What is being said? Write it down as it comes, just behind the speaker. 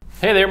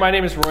Hey there, my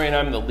name is Roy and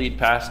I'm the lead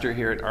pastor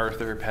here at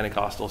Arthur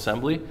Pentecostal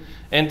Assembly.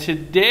 And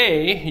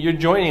today you're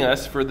joining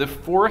us for the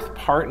fourth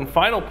part and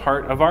final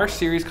part of our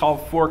series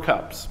called Four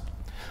Cups.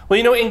 Well,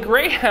 you know, in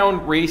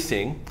greyhound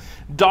racing,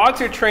 dogs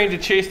are trained to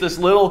chase this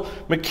little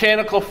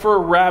mechanical fur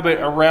rabbit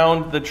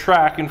around the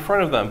track in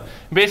front of them.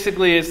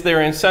 Basically, it's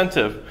their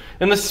incentive.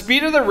 And the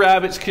speed of the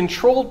rabbit's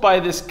controlled by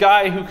this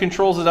guy who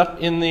controls it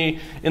up in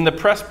the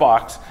press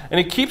box. And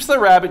it keeps the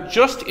rabbit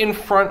just in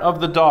front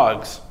of the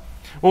dogs.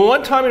 Well,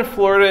 one time in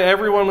Florida,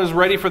 everyone was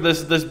ready for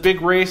this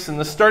big race, and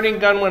the starting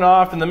gun went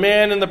off, and the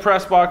man in the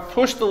press box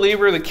pushed the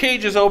lever, the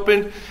cages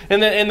opened,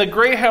 and the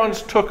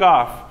greyhounds took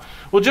off.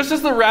 Well, just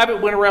as the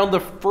rabbit went around the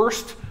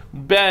first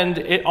bend,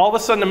 all of a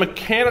sudden a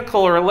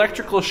mechanical or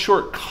electrical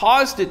short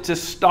caused it to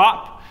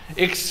stop,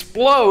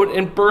 explode,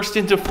 and burst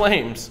into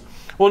flames.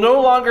 Well,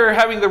 no longer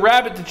having the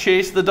rabbit to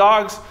chase, the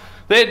dogs,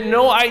 they had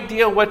no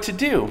idea what to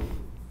do.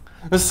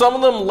 And some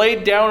of them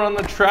laid down on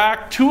the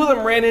track. Two of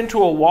them ran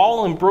into a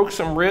wall and broke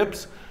some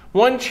ribs.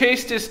 One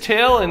chased his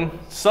tail, and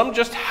some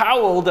just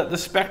howled at the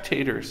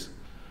spectators.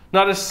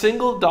 Not a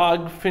single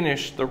dog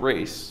finished the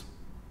race.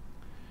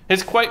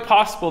 It's quite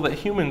possible that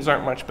humans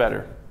aren't much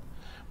better.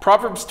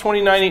 Proverbs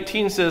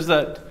 29:18 says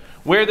that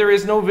where there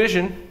is no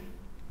vision,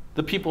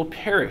 the people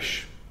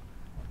perish.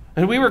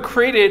 And we were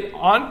created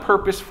on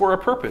purpose for a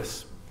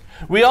purpose.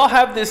 We all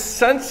have this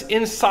sense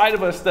inside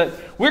of us that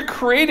we're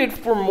created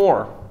for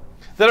more,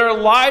 that our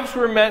lives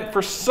were meant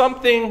for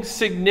something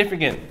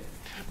significant.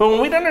 But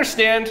when we don't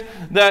understand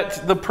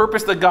that the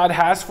purpose that God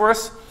has for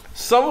us,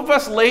 some of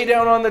us lay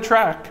down on the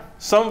track.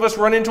 Some of us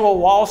run into a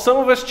wall. Some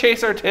of us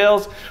chase our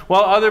tails,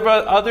 while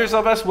others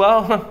of us,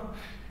 well,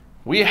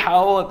 we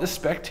howl at the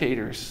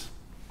spectators.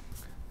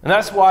 And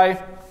that's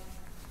why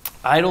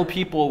idle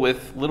people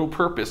with little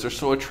purpose are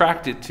so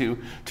attracted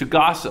to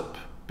gossip,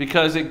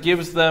 because it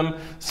gives them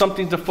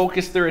something to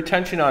focus their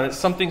attention on. It's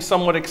something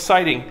somewhat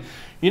exciting.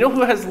 You know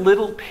who has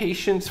little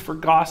patience for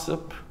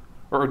gossip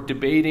or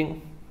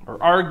debating or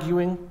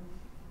arguing?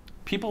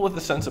 People with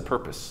a sense of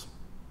purpose.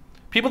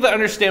 People that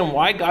understand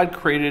why God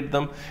created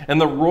them and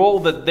the role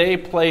that they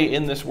play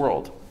in this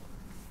world.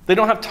 They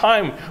don't have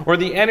time or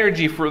the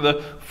energy for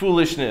the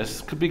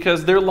foolishness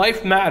because their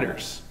life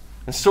matters,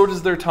 and so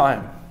does their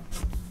time.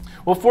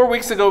 Well, 4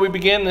 weeks ago we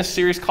began this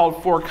series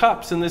called Four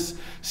Cups. And this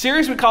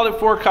series we called it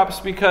Four Cups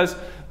because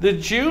the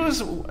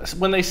Jews,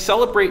 when they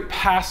celebrate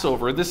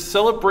Passover, this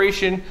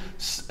celebration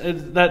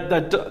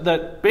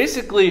that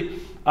basically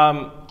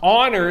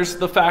honors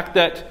the fact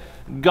that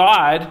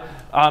God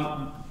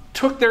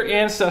took their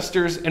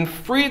ancestors and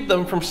freed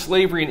them from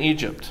slavery in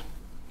Egypt.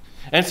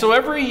 And so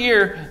every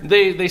year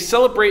they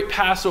celebrate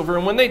Passover,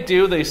 and when they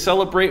do, they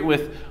celebrate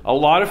with a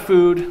lot of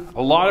food,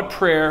 a lot of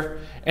prayer,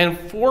 and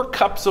 4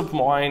 cups of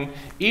wine,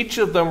 each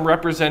of them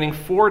representing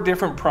 4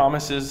 different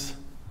promises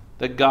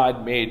that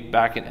God made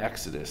back in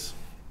Exodus.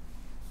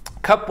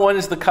 Cup 1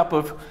 is the cup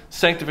of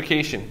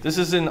sanctification. This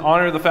is in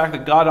honor of the fact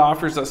that God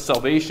offers us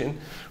salvation.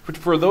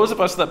 For those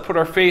of us that put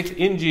our faith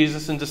in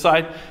Jesus and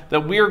decide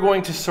that we are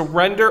going to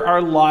surrender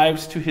our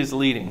lives to his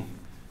leading.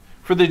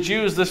 For the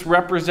Jews, this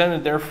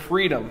represented their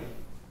freedom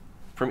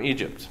from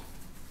Egypt.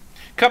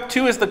 Cup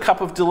 2 is the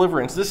cup of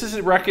deliverance. This is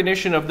a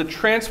recognition of the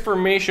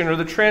transformation or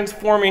the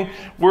transforming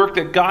work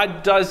that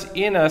God does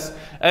in us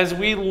as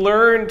we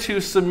learn to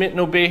submit and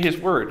obey his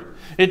word.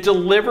 It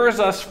delivers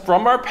us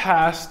from our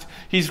past.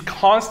 He's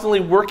constantly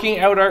working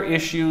out our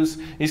issues.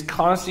 He's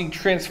constantly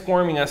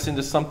transforming us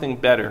into something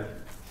better.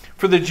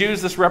 For the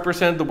Jews, this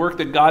represented the work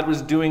that God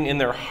was doing in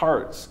their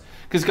hearts.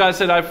 Because God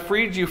said, I've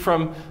freed you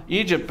from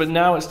Egypt, but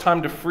now it's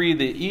time to free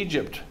the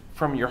Egypt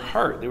from your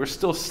heart. They were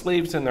still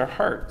slaves in their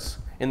hearts,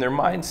 in their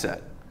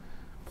mindset.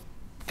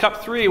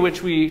 Cup 3,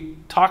 which we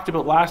talked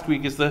about last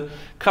week, is the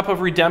cup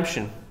of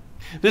redemption.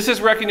 This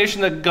is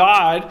recognition that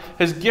God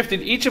has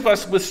gifted each of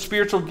us with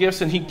spiritual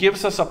gifts, and he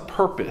gives us a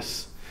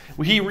purpose.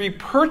 He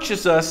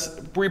repurchases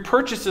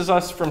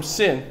us from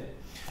sin,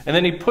 and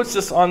then he puts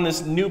us on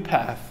this new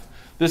path,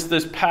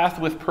 this path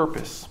with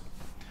purpose.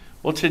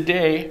 Well,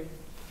 today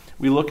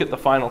we look at the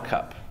final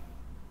cup,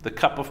 the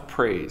cup of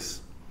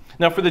praise.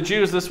 Now, for the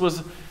Jews, this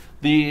was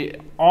the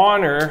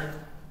honor.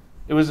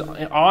 It was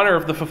in honor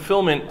of the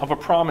fulfillment of a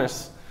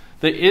promise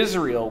that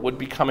Israel would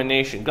become a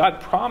nation. God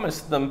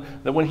promised them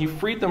that when he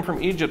freed them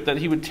from Egypt, that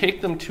he would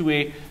take them to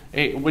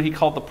a what he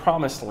called the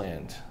promised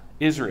land,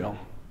 Israel.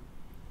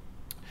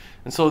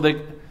 And so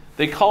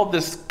they called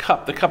this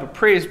cup the cup of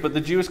praise, but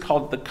the Jews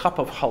called it the cup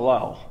of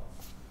Hallel.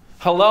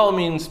 Hallel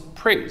means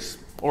praise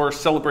or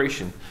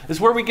celebration. It's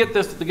where we get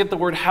the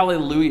word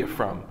hallelujah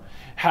from.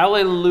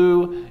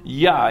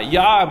 Hallelujah.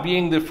 Yah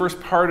being the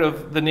first part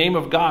of the name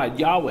of God,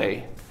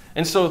 Yahweh.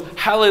 And so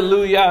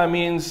hallelujah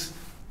means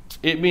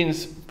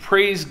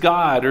praise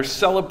God or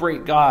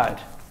celebrate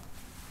God.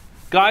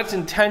 God's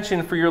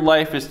intention for your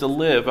life is to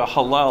live a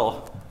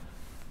Hallel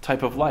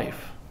type of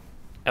life,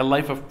 a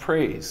life of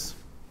praise.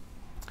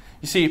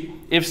 You see,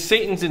 if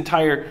Satan's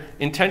entire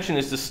intention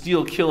is to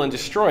steal, kill, and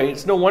destroy,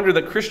 it's no wonder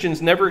that Christians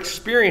never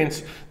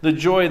experience the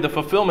joy, the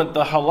fulfillment,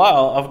 the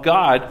Hallel of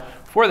God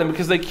for them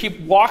because they keep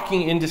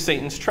walking into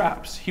Satan's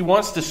traps. He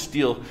wants to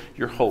steal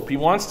your hope. He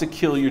wants to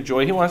kill your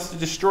joy. He wants to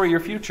destroy your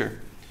future.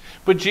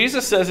 But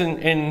Jesus says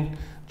in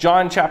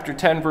John chapter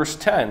 10, verse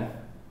 10,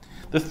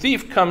 the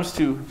thief comes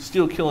to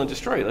steal, kill, and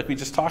destroy, like we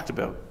just talked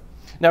about.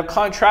 Now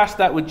contrast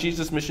that with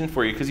Jesus' mission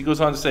for you, because he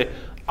goes on to say,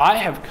 I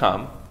have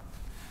come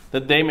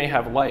that they may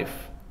have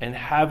life and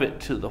have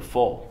it to the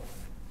full.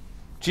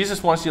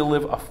 Jesus wants you to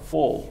live a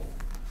full,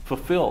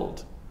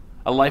 fulfilled,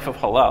 a life of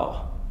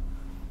halal.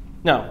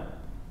 Now,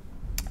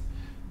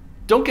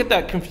 don't get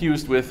that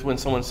confused with when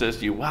someone says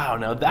to you, wow,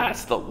 now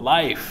that's the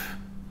life.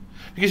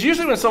 Because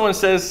usually when someone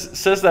says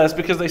that, it's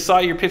because they saw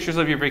your pictures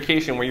of your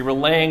vacation where you were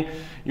laying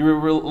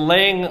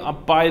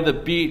by the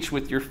beach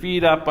with your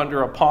feet up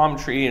under a palm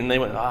tree, and they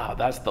went,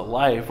 that's the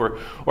life.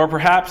 Or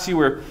perhaps you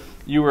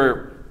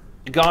were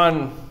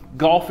gone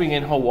golfing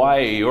in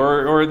Hawaii,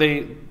 or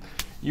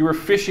you were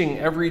fishing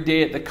every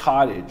day at the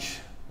cottage.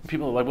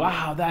 People are like,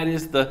 wow,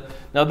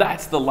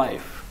 that's the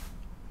life.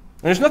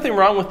 And there's nothing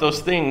wrong with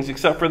those things,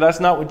 except for that's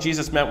not what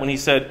Jesus meant when he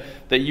said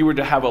that you were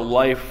to have a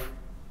life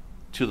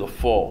to the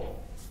full.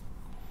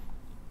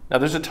 Now,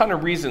 there's a ton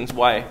of reasons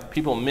why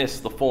people miss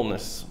the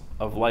fullness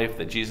of life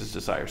that Jesus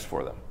desires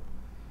for them.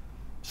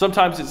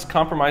 Sometimes it's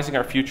compromising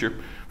our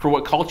future for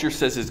what culture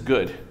says is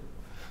good.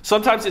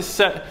 Sometimes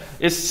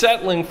it's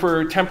settling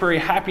for temporary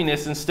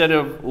happiness instead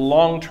of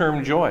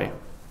long-term joy.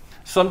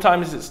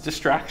 Sometimes it's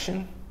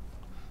distraction.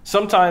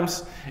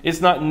 Sometimes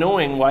it's not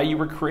knowing why you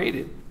were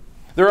created.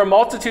 There are a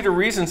multitude of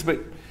reasons, but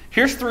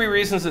here's 3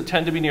 reasons that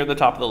tend to be near the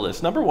top of the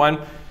list. Number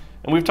 1,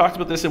 and we've talked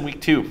about this in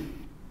week 2,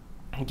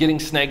 getting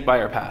snagged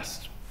by our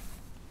past.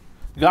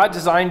 God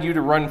designed you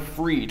to run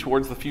free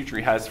towards the future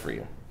he has for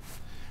you.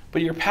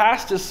 But your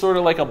past is sort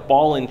of like a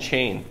ball and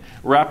chain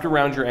wrapped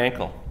around your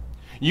ankle.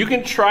 You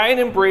can try and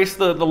embrace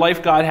the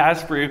life God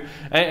has for you,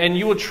 and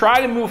you will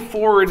try to move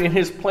forward in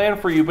his plan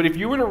for you. But if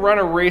you were to run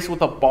a race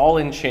with a ball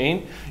and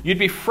chain, you'd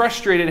be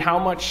frustrated how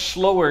much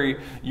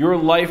slower your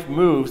life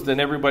moves than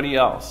everybody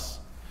else.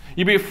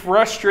 You'd be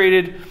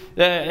frustrated,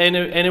 and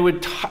it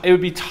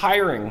would be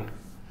tiring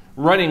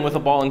running with a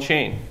ball and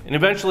chain. And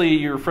eventually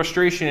your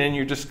frustration and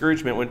your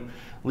discouragement would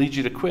lead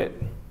you to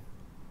quit.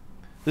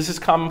 This is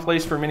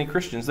commonplace for many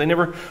Christians. They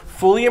never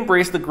fully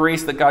embrace the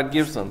grace that God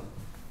gives them.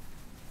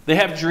 They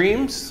have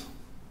dreams,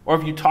 or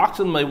if you talk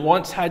to them, they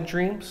once had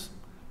dreams.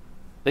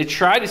 They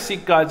try to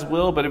seek God's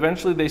will, but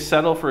eventually they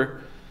settle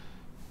for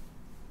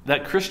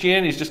that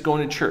Christianity is just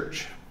going to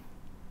church,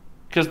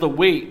 because the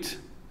weight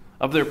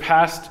of their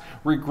past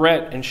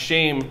regret and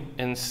shame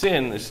and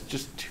sin is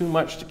just too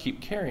much to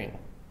keep carrying.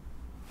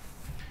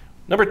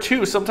 Number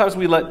 2, sometimes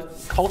we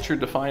let culture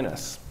define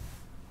us.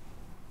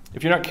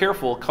 If you're not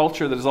careful,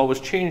 culture that is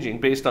always changing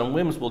based on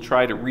whims will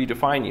try to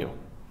redefine you.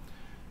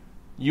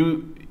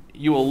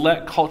 You will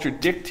let culture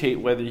dictate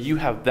whether you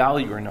have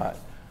value or not.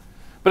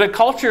 But a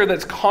culture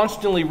that's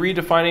constantly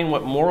redefining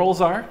what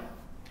morals are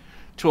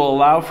to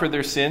allow for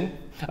their sin,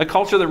 a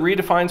culture that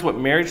redefines what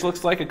marriage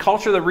looks like, a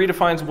culture that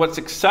redefines what's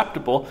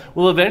acceptable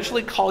will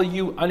eventually call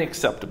you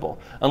unacceptable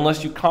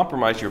unless you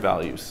compromise your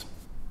values.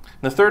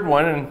 And the third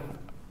one, and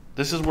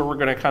this is where we're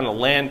going to kind of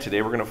land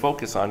today, we're going to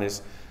focus on,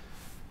 is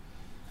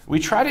we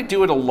try to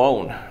do it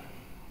alone.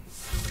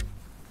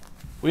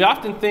 We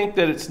often think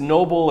that it's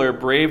noble or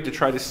brave to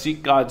try to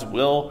seek God's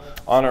will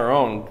on our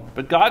own.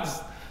 But God's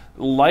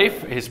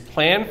life, his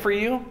plan for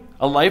you,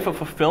 a life of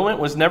fulfillment,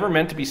 was never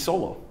meant to be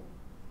solo.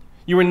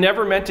 You were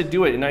never meant to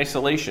do it in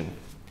isolation.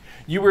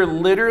 You were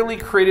literally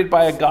created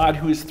by a God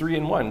who is 3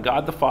 in 1.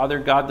 God the Father,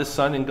 God the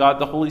Son, and God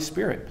the Holy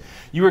Spirit.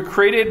 You were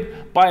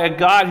created by a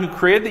God who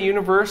created the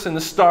universe and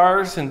the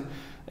stars and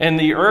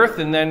the earth,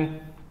 and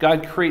then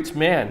God creates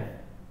man.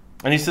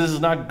 And he says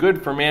it's not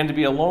good for man to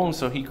be alone,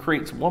 so he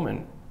creates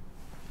woman.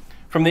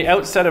 From the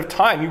outset of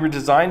time, you were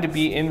designed to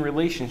be in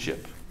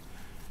relationship.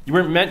 You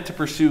weren't meant to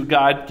pursue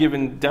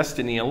God-given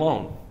destiny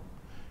alone.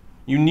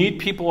 You need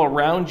people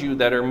around you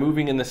that are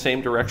moving in the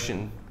same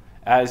direction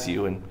as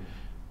you, and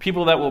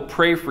people that will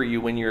pray for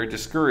you when you're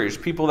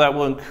discouraged, people that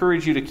will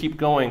encourage you to keep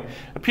going,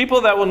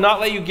 people that will not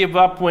let you give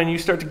up when you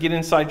start to get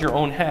inside your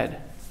own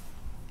head.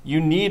 You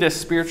need a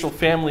spiritual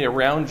family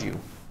around you.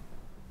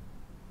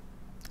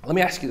 Let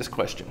me ask you this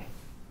question.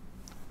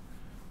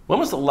 When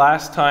was the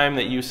last time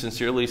that you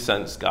sincerely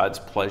sensed God's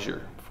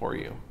pleasure for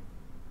you?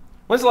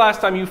 When's the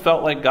last time you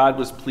felt like God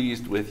was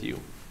pleased with you?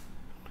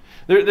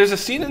 There's a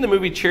scene in the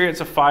movie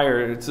Chariots of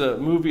Fire. It's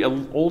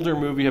an older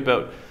movie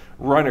about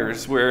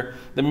runners, where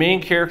the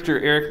main character,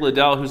 Eric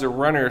Liddell, who's a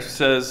runner,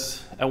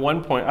 says at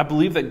one point, I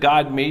believe that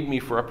God made me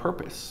for a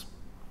purpose,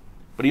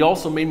 but he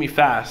also made me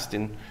fast,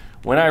 and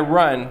when I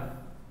run,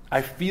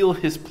 I feel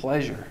his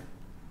pleasure.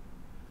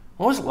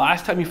 When was the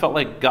last time you felt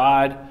like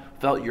God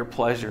felt your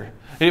pleasure?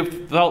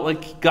 It felt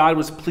like God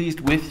was pleased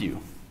with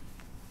you.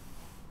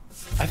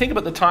 I think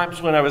about the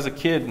times when I was a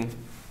kid and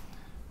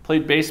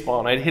played baseball,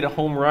 and I'd hit a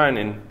home run,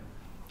 and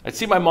I'd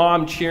see my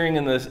mom cheering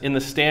in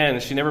the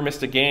stands. She never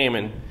missed a game,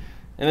 and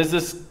there's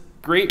this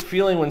great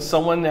feeling when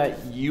someone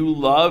that you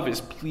love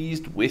is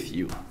pleased with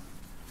you.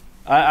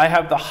 I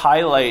have the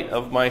highlight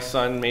of my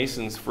son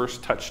Mason's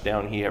first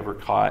touchdown he ever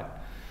caught.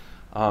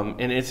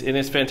 and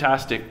it's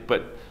fantastic.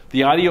 But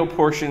the audio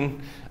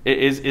portion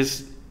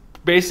is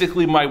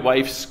basically my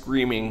wife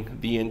screaming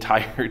the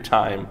entire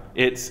time.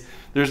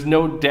 There's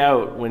no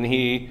doubt when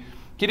he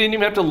didn't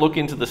even have to look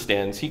into the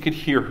stands. He could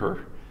hear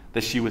her,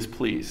 that she was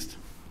pleased.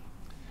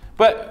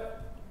 But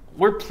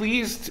we're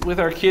pleased with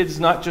our kids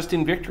not just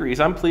in victories.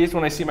 I'm pleased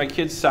when I see my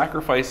kids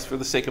sacrifice for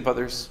the sake of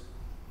others.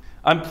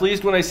 I'm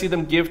pleased when I see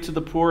them give to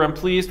the poor. I'm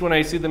pleased when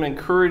I see them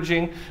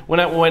encouraging, when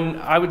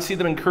I would see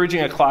them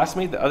encouraging a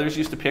classmate that others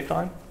used to pick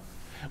on.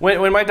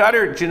 When my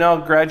daughter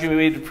Janelle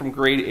graduated from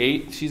grade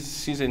 8,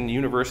 she's in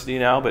university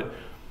now, but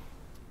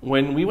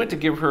when we went to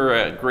give her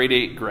a grade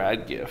 8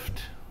 grad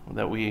gift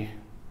that we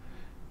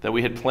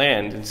had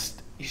planned, and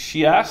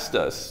she asked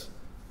us,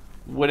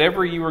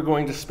 whatever you were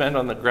going to spend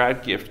on the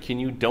grad gift, can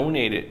you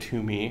donate it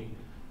to me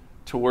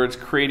towards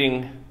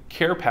creating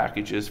care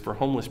packages for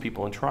homeless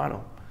people in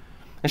Toronto?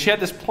 And she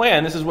had this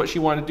plan. This is what she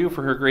wanted to do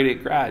for her grade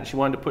 8 grad. She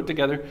wanted to put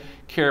together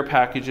care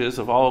packages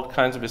of all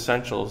kinds of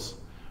essentials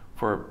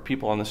for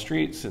people on the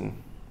streets. And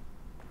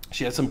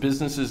she had some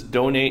businesses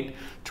donate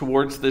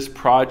towards this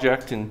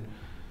project. And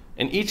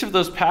in each of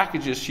those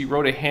packages, she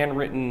wrote a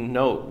handwritten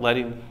note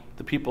letting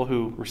the people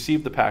who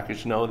received the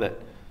package know that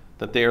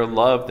they are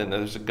loved and that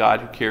there's a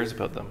God who cares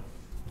about them.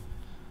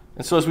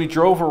 And so as we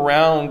drove her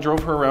around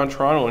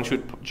Toronto, and she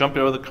would jump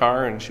out of the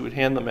car and she would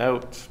hand them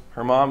out,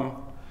 her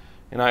mom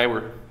and I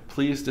were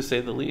pleased, to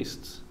say the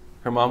least.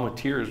 Her mom with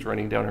tears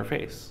running down her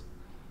face.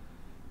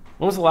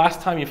 When was the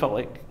last time you felt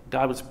like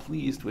God was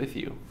pleased with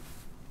you?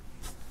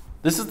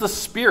 This is the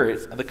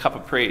spirit of the cup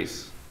of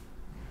praise.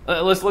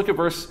 Let's look at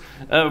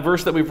a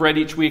verse that we've read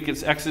each week.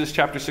 It's Exodus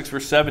chapter 6,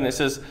 verse 7. It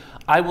says,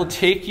 I will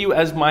take you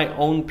as my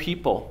own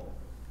people,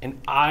 and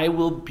I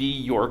will be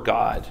your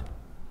God.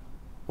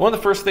 One of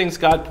the first things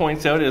God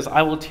points out is,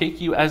 I will take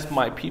you as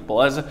my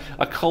people, as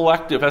a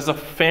collective, as a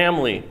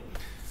family.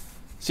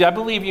 See, I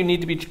believe you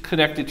need to be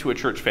connected to a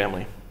church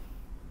family.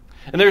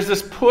 And there's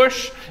this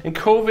push, and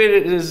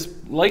COVID has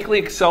likely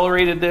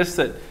accelerated this,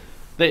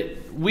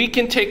 that we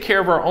can take care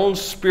of our own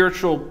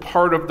spiritual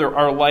part of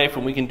our life,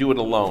 and we can do it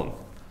alone.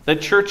 That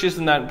church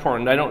isn't that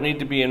important. I don't need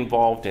to be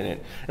involved in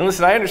it. And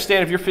listen, I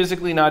understand if you're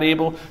physically not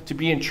able to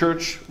be in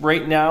church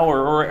right now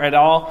or at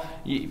all,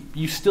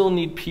 you still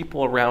need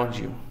people around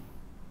you.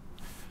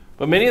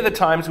 But many of the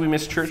times we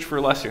miss church for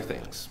lesser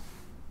things.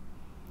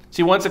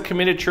 See, once a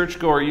committed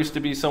churchgoer used to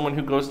be someone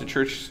who goes to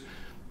church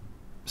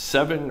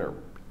 7 or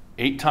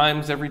 8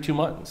 times every 2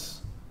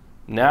 months.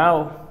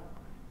 Now,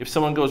 if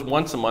someone goes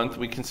once a month,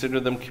 we consider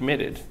them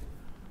committed.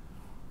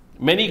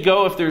 Many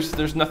go if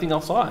there's nothing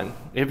else on,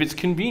 if it's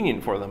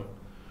convenient for them.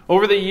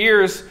 Over the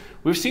years,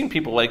 we've seen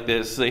people like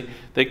this.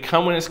 They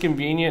come when it's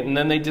convenient, and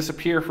then they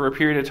disappear for a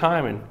period of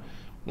time.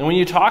 And when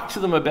you talk to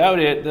them about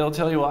it, they'll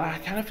tell you, well, I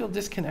kind of feel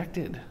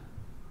disconnected.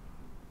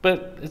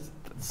 But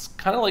it's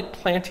kind of like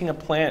planting a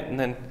plant and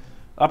then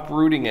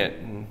uprooting it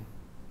and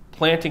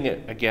planting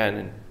it again,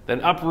 and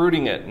then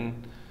uprooting it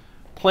and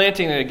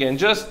planting it again.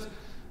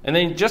 And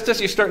then just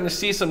as you're starting to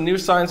see some new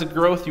signs of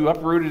growth, you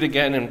uproot it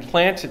again and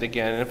plant it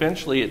again, and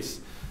eventually it's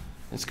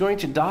going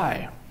to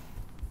die.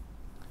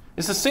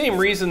 It's the same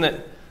reason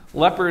that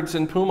leopards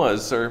and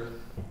pumas are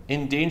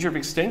in danger of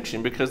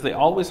extinction, because they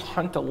always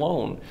hunt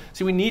alone.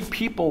 See, we need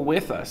people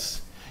with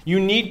us.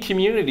 You need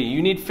community,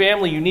 you need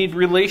family, you need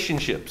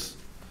relationships.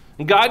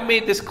 And God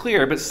made this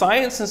clear, but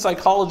science and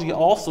psychology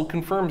also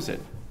confirms it,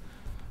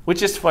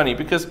 which is funny,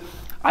 because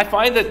I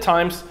find that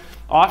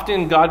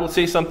often God will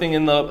say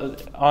something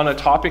on a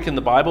topic in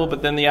the Bible,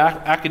 but then the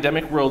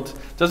academic world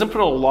doesn't put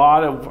a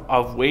lot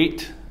of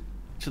weight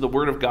to the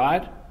Word of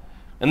God.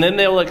 And then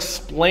they'll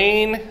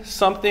explain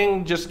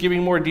something, just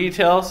giving more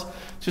details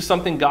to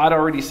something God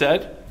already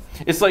said.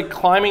 It's like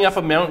climbing up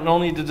a mountain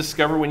only to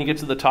discover when you get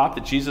to the top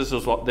that Jesus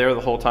was there the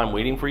whole time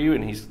waiting for you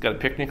and he's got a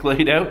picnic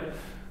laid out.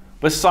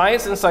 But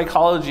science and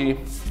psychology,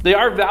 they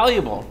are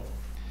valuable.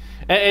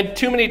 And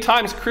too many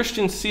times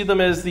Christians see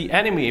them as the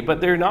enemy, but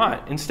they're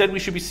not. Instead, we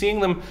should be seeing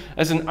them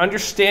as an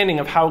understanding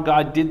of how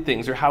God did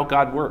things or how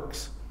God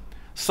works.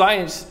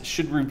 Science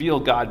should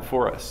reveal God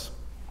for us.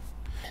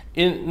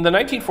 In the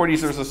 1940s,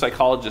 there was a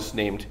psychologist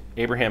named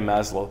Abraham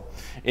Maslow.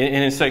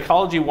 In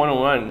Psychology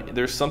 101,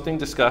 there's something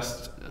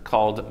discussed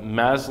called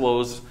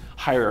Maslow's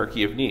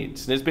hierarchy of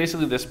needs. And it's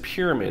basically this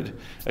pyramid,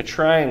 a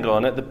triangle,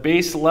 and at the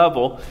base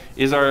level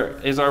is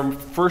our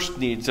first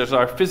needs, there's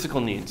our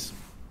physical needs.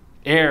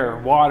 Air,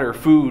 water,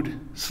 food,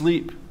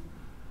 sleep.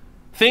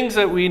 Things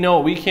that we know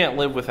we can't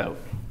live without.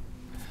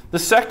 The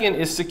second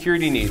is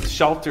security needs,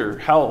 shelter,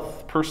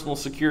 health, personal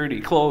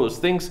security, clothes,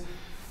 things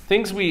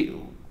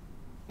we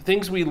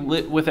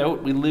live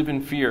without, we live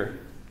in fear.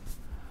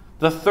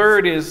 The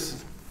third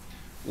is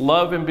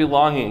love and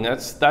belonging.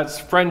 That's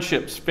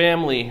friendships,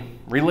 family,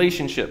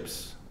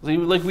 relationships.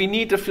 Like, we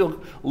need to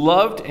feel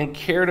loved and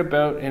cared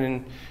about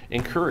and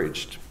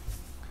encouraged.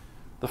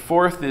 The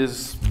fourth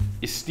is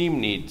esteem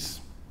needs.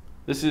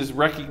 This is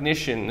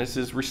recognition. This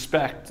is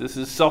respect. This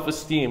is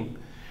self-esteem.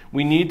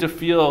 We need to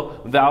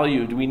feel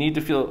valued. We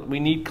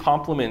need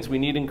compliments. We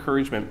need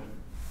encouragement.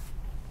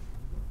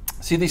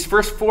 See, these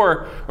first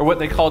four are what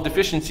they call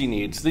deficiency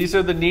needs. These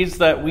are the needs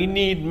that we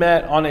need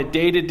met on a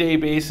day-to-day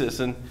basis,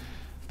 and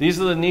these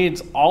are the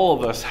needs all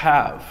of us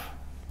have.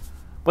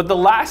 But the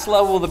last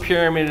level of the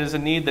pyramid is a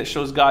need that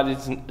shows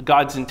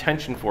God's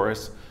intention for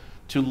us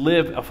to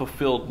live a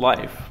fulfilled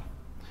life.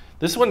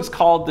 This one's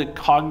called the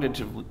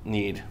cognitive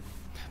need.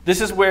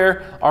 This is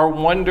where our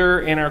wonder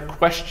and our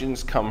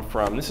questions come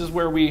from. This is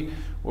where we're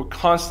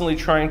constantly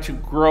trying to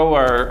grow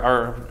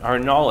our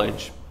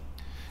knowledge.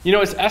 You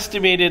know, it's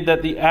estimated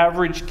that the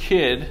average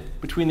kid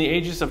between the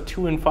ages of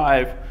 2 and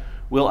 5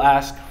 will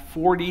ask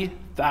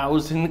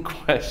 40,000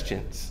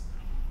 questions.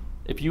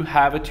 If you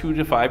have a 2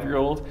 to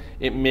 5-year-old,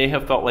 it may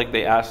have felt like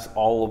they asked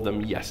all of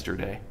them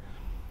yesterday.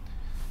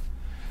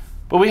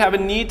 But we have a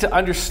need to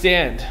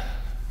understand.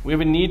 We have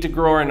a need to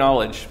grow our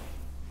knowledge.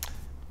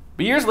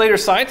 But years later,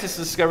 scientists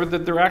discovered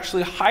that there are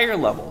actually higher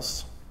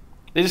levels.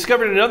 They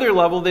discovered another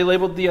level they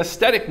labeled the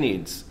aesthetic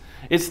needs.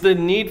 It's the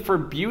need for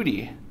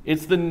beauty.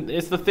 It's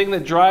the thing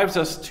that drives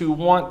us to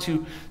want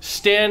to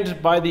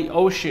stand by the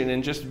ocean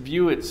and just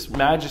view its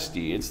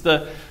majesty. It's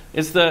the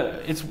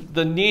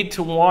need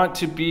to want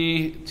to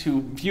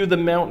view the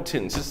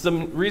mountains. It's the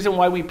reason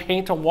why we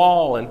paint a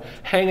wall and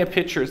hang a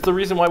picture. It's the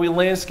reason why we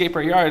landscape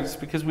our yards,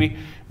 because we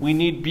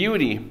need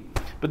beauty.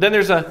 But then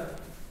there's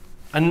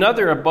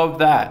another above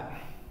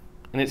that,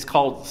 and it's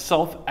called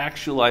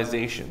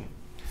self-actualization.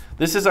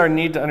 This is our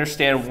need to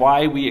understand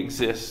why we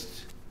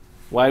exist,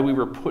 why we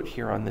were put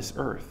here on this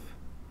earth.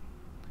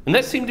 And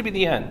that seemed to be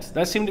the end.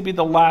 That seemed to be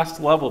the last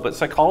level, but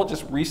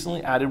psychologists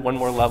recently added one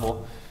more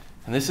level,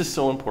 and this is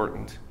so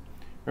important.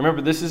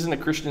 Remember, this isn't a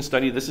Christian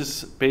study, this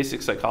is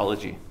basic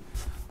psychology.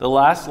 The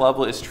last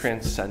level is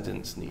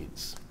transcendence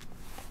needs.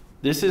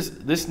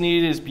 This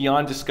need is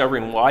beyond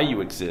discovering why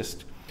you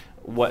exist,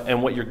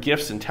 what your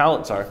gifts and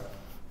talents are.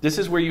 This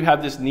is where you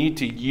have this need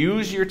to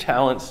use your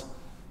talents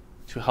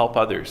to help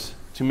others,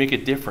 to make a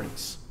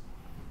difference.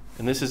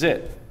 And this is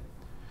it.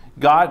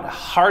 God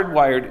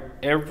hardwired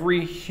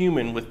every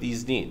human with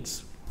these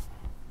needs.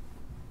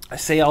 I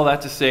say all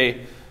that to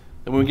say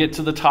that when we get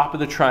to the top of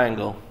the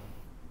triangle,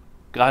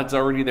 God's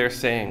already there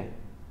saying,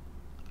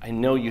 I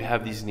know you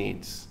have these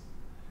needs.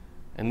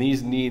 And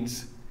these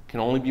needs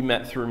can only be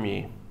met through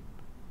me,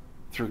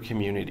 through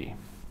community.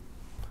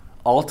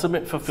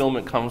 Ultimate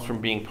fulfillment comes from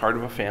being part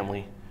of a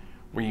family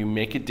where you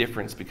make a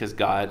difference because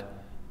God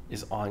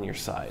is on your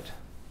side.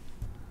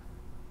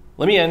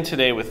 Let me end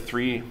today with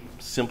 3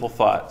 simple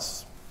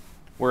thoughts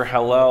where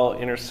Hallel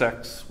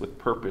intersects with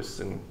purpose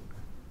and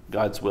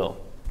God's will.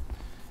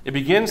 It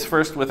begins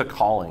first with a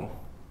calling.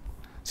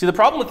 See, the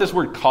problem with this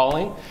word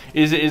calling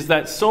is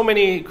that so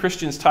many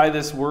Christians tie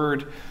this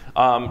word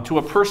to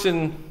a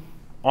person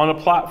on a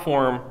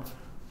platform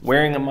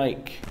wearing a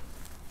mic.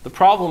 The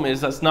problem is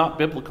that's not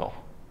biblical.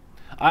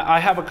 I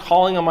have a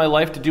calling on my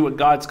life to do what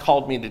God's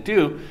called me to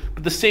do,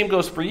 but the same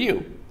goes for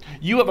you.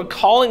 You have a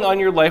calling on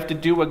your life to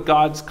do what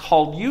God's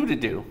called you to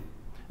do.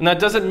 And that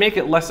doesn't make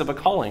it less of a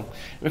calling.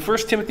 In 1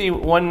 Timothy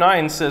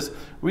 1:9 says,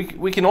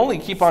 we can only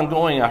keep on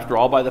going after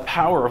all by the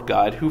power of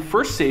God, who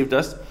first saved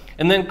us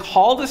and then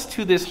called us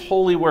to this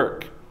holy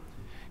work.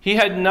 We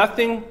had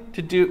nothing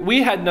to do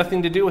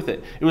with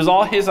it. It was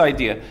all his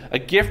idea, a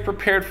gift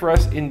prepared for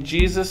us in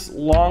Jesus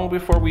long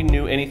before we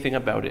knew anything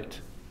about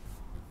it.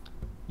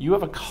 You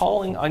have a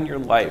calling on your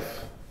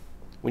life.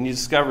 When you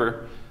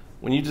discover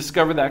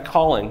that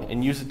calling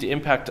and use it to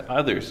impact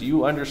others,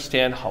 you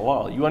understand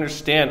Hallel. You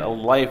understand a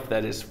life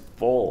that is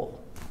full.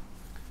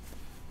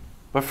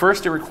 But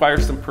first, it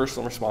requires some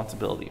personal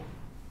responsibility.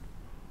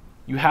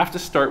 You have to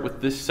start with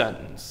this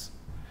sentence.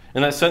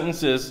 And that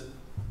sentence is,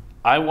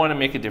 I want to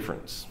make a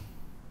difference.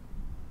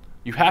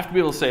 You have to be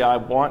able to say, I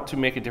want to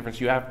make a difference.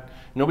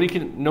 Nobody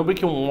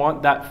can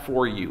want that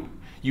for you.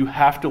 You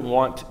have to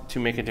want to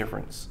make a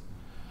difference.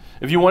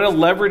 If you want to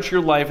leverage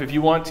your life, if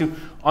you want to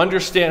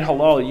understand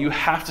Hallel, you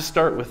have to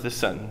start with this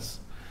sentence.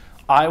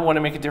 I want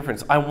to make a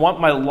difference. I want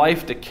my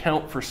life to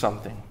count for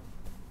something.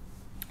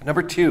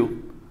 Number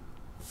 2,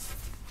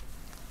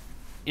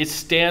 it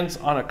stands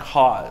on a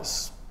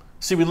cause.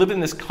 See, we live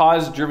in this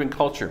cause-driven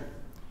culture.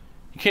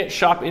 You can't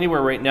shop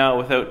anywhere right now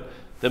without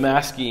them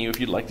asking you if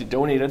you'd like to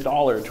donate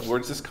 $1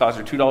 towards this cause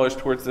or $2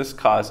 towards this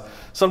cause.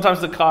 Sometimes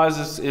the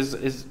cause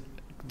is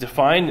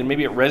defined and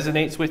maybe it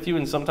resonates with you,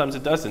 and sometimes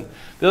it doesn't.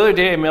 The other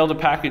day I mailed a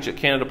package at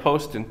Canada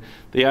Post and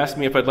they asked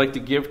me if I'd like to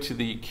give to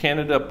the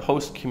Canada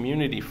Post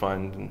Community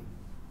Fund. And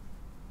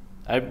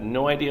I have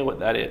no idea what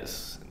that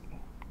is.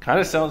 Kind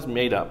of sounds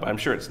made up. I'm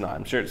sure it's not.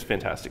 I'm sure it's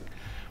fantastic.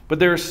 But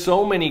there are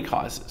so many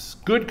causes,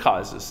 good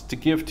causes to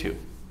give to.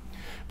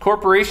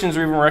 Corporations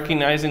are even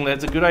recognizing that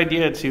it's a good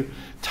idea to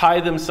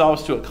tie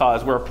themselves to a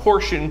cause, where a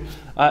portion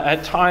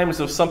at times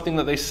of something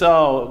that they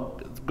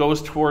sell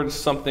goes towards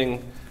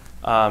something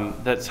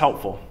that's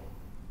helpful.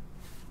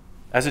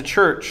 As a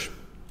church,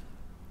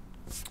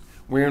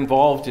 we're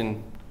involved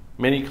in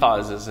many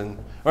causes,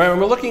 and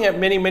we're looking at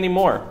many, many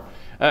more.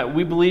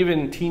 We believe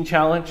in Teen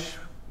Challenge.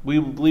 We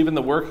believe in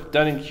the work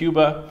done in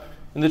Cuba,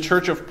 in the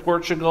Church of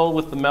Portugal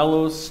with the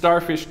Mellows,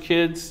 Starfish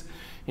Kids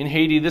in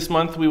Haiti. This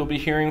month we will be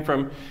hearing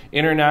from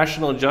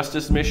International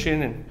Justice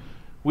Mission, and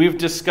We've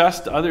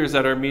discussed others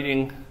at our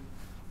meeting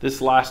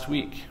this last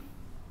week.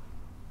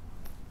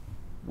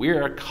 We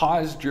are a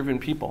cause-driven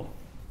people.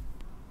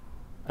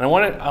 And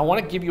I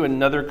want to give you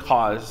another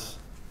cause.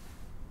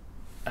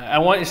 I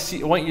want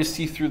you to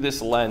see through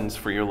this lens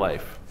for your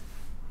life.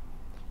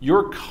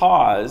 Your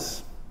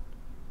cause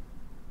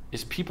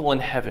is people in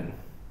heaven.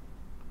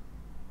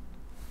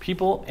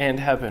 People and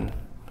heaven.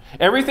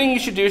 Everything you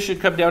should do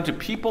should come down to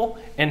people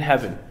and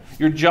heaven.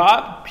 Your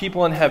job,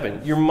 people in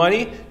heaven. Your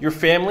money, your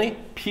family,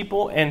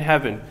 people and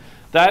heaven.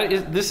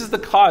 This is the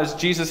cause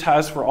Jesus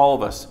has for all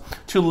of us.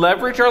 To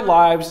leverage our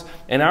lives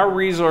and our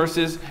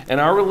resources and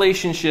our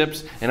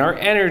relationships and our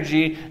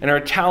energy and our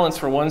talents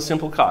for one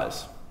simple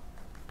cause.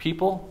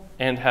 People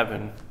and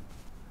heaven.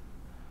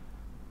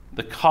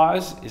 The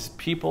cause is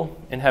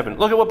people in heaven.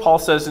 Look at what Paul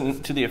says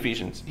to the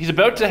Ephesians. He's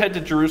about to head to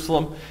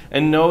Jerusalem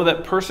and know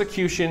that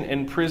persecution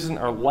and prison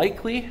are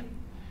likely. And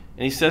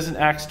he says in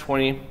Acts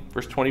 20,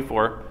 verse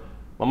 24,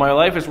 "Well, my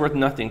life is worth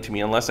nothing to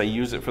me unless I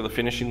use it for the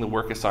finishing the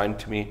work assigned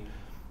to me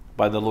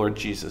by the Lord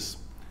Jesus.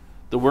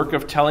 The work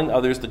of telling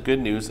others the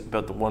good news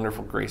about the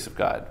wonderful grace of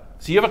God."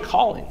 So you have a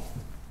calling.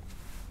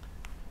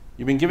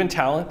 You've been given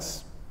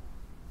talents,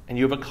 and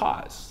you have a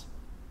cause.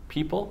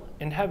 People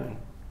in heaven.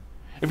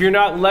 If you're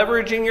not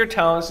leveraging your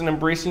talents and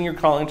embracing your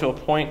calling to a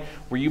point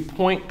where you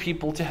point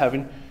people to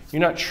heaven,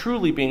 you're not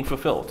truly being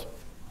fulfilled.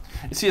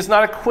 You see, it's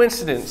not a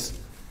coincidence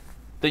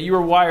that you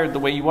are wired the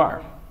way you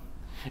are.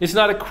 It's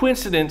not a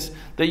coincidence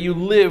that you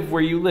live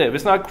where you live.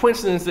 It's not a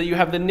coincidence that you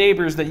have the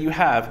neighbors that you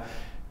have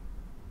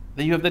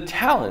the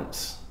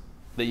talents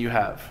that you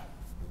have.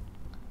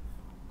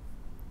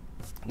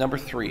 Number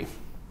 3,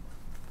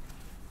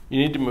 you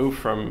need to move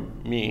from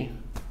me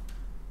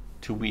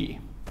to we.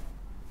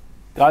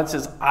 God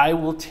says, I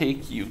will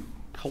take you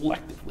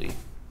collectively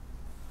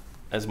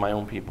as my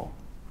own people.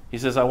 He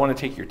says, I want to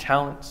take your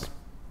talents,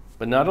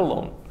 but not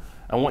alone.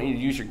 I want you to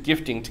use your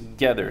gifting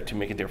together to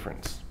make a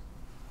difference.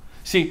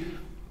 See,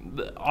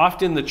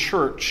 often the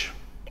church,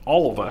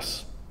 all of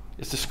us,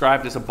 is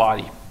described as a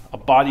body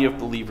of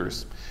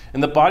believers.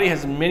 And the body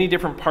has many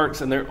different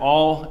parts, and they're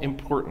all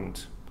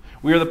important.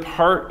 We are the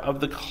part of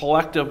the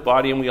collective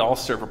body, and we all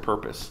serve a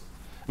purpose.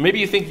 Maybe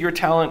you think your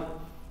talent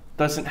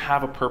doesn't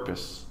have a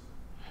purpose.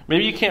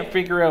 Maybe you can't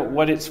figure out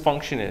what its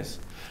function is.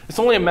 It's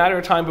only a matter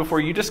of time before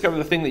you discover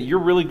the thing that you're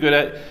really good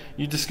at,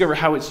 you discover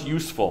how it's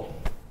useful.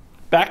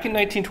 Back in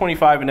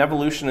 1925, an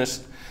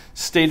evolutionist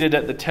stated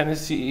at the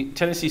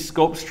Tennessee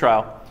Scopes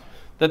trial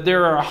that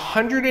there are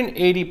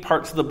 180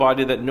 parts of the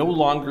body that no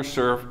longer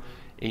serve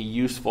a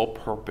useful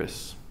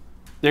purpose.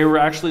 They were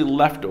actually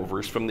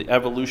leftovers from the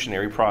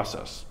evolutionary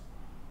process.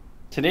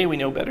 Today we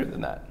know better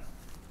than that.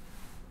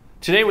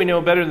 Today we know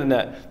better than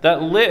that.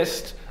 That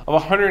list of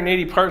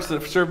 180 parts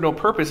that serve no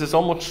purpose is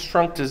almost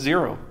shrunk to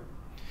zero.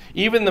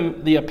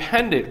 Even the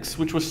appendix,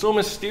 which was so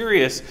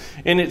mysterious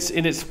in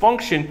its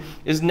function,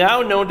 is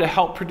now known to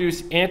help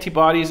produce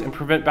antibodies and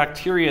prevent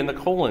bacteria in the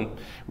colon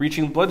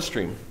reaching the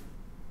bloodstream.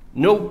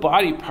 No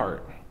body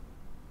part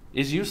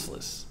is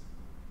useless.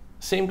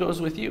 Same goes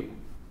with you.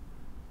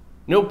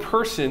 No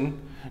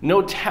person,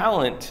 no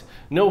talent,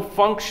 no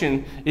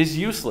function is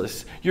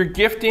useless. Your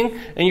gifting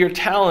and your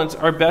talents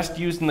are best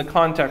used in the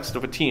context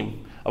of a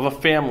team, of a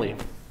family.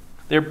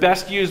 They're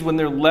best used when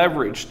they're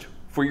leveraged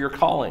for your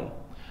calling.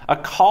 A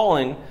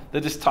calling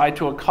that is tied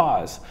to a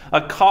cause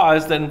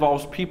that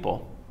involves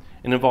people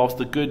and involves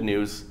the good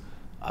news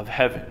of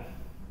heaven.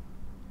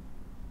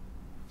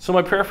 So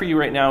my prayer for you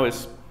right now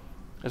is,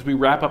 as we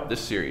wrap up this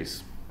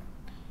series,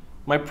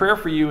 my prayer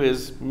for you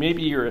is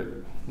maybe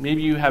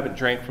you haven't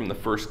drank from the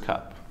first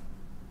cup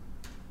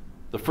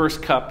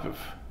of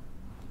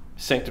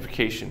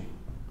sanctification,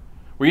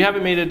 where you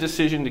haven't made a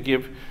decision to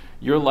give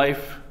your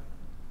life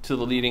to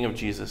the leading of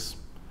Jesus.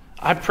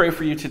 I pray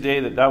for you today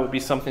that would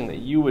be something that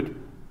you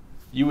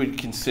would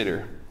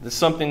consider. That's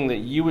something that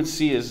you would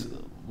see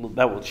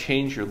that will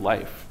change your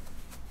life.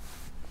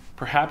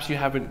 Perhaps you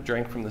haven't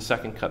drank from the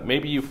second cup.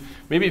 Maybe you've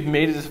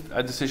made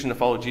a decision to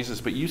follow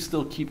Jesus, but you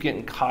still keep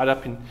getting caught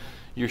up in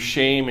your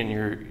shame and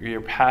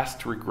your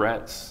past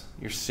regrets,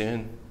 your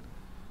sin.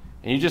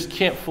 And you just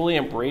can't fully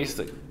embrace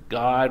that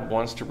God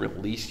wants to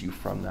release you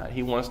from that.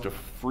 He wants to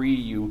free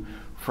you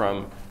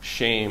from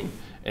shame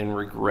and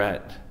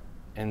regret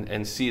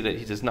and see that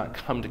he does not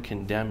come to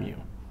condemn you.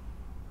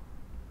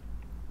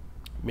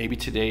 Maybe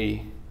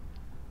today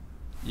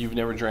you've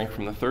never drank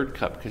from the third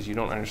cup because you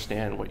don't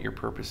understand what your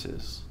purpose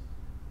is.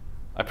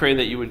 I pray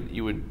that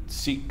you would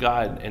seek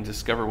God and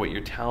discover what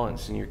your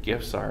talents and your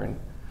gifts are and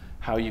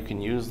how you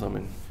can use them.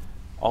 And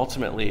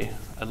ultimately,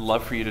 I'd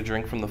love for you to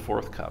drink from the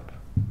fourth cup,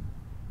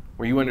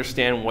 where you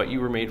understand what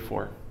you were made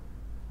for,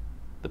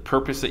 the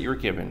purpose that you're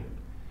given,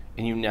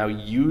 and you now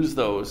use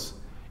those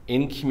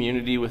in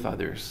community with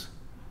others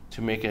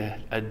to make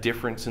a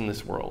difference in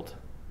this world,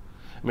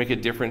 make a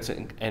difference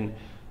and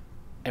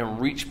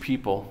reach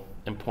people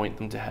and point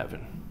them to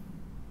heaven.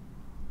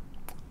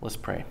 Let's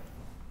pray.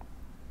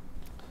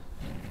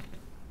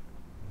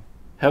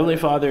 Heavenly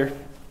Father,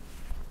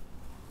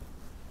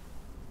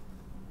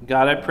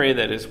 God, I pray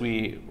that as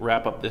we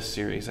wrap up this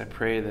series, I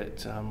pray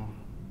that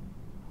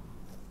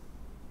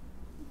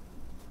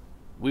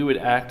we would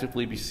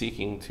actively be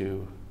seeking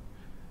to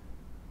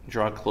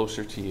draw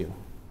closer to you.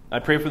 I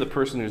pray for the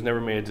person who's never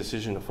made a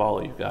decision to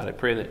follow you, God. I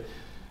pray that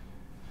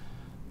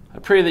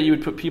you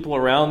would put people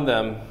around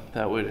them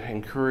that would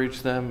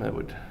encourage them, that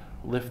would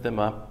lift them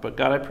up. But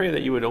God, I pray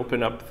that you would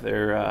open up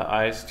their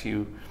eyes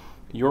to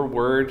your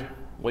word,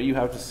 what you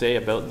have to say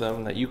about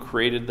them, that you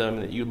created them,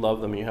 that you love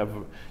them,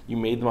 you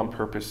made them on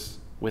purpose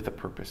with a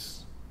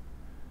purpose.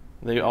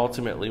 They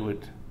ultimately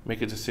would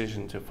make a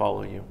decision to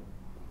follow you.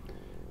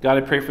 God,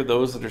 I pray for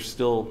those that are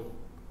still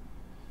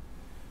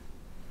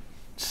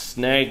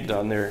snagged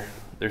on their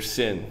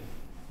sin,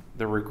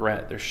 their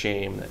regret, their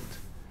shame, that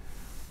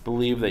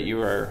believe that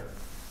you are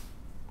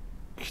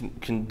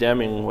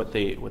condemning what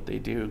they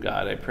do.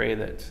 God, I pray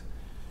that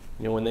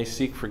when they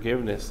seek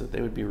forgiveness, that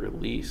they would be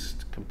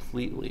released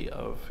completely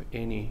of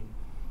any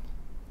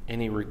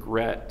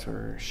regret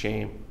or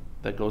shame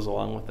that goes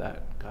along with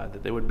that. God,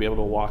 that they would be able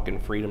to walk in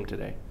freedom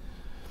today.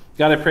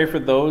 God, I pray for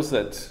those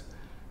that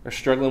are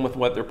struggling with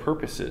what their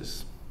purpose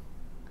is.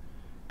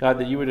 God,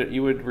 that you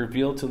would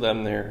reveal to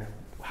them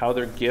how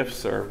their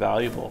gifts are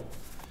valuable,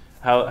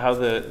 how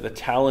the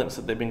talents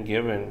that they've been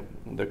given,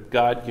 the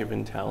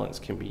God-given talents,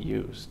 can be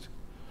used.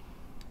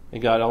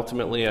 And God,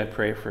 ultimately, I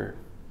pray for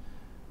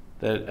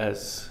that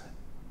as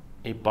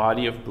a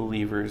body of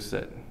believers,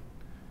 that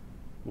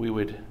we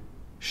would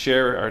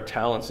share our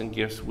talents and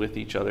gifts with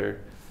each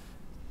other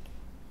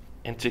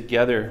and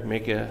together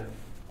make an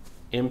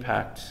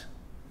impact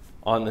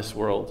on this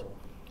world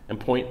and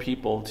point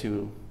people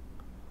to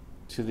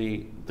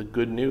the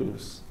good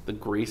news, the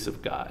grace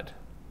of God.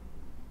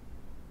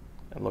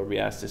 And Lord, we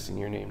ask this in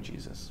your name,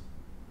 Jesus.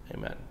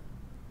 Amen.